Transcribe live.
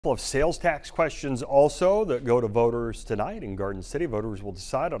Couple of sales tax questions also that go to voters tonight in Garden City. Voters will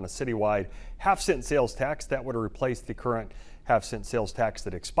decide on a citywide half-cent sales tax that would replace the current half-cent sales tax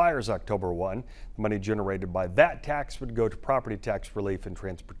that expires October 1. The money generated by that tax would go to property tax relief and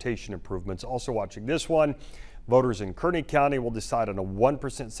transportation improvements. Also watching this one, voters in Kearney County will decide on a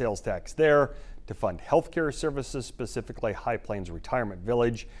 1% sales tax there to fund health care services, specifically High Plains Retirement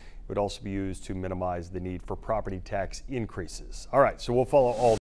Village. It would also be used to minimize the need for property tax increases. All right, so we'll follow all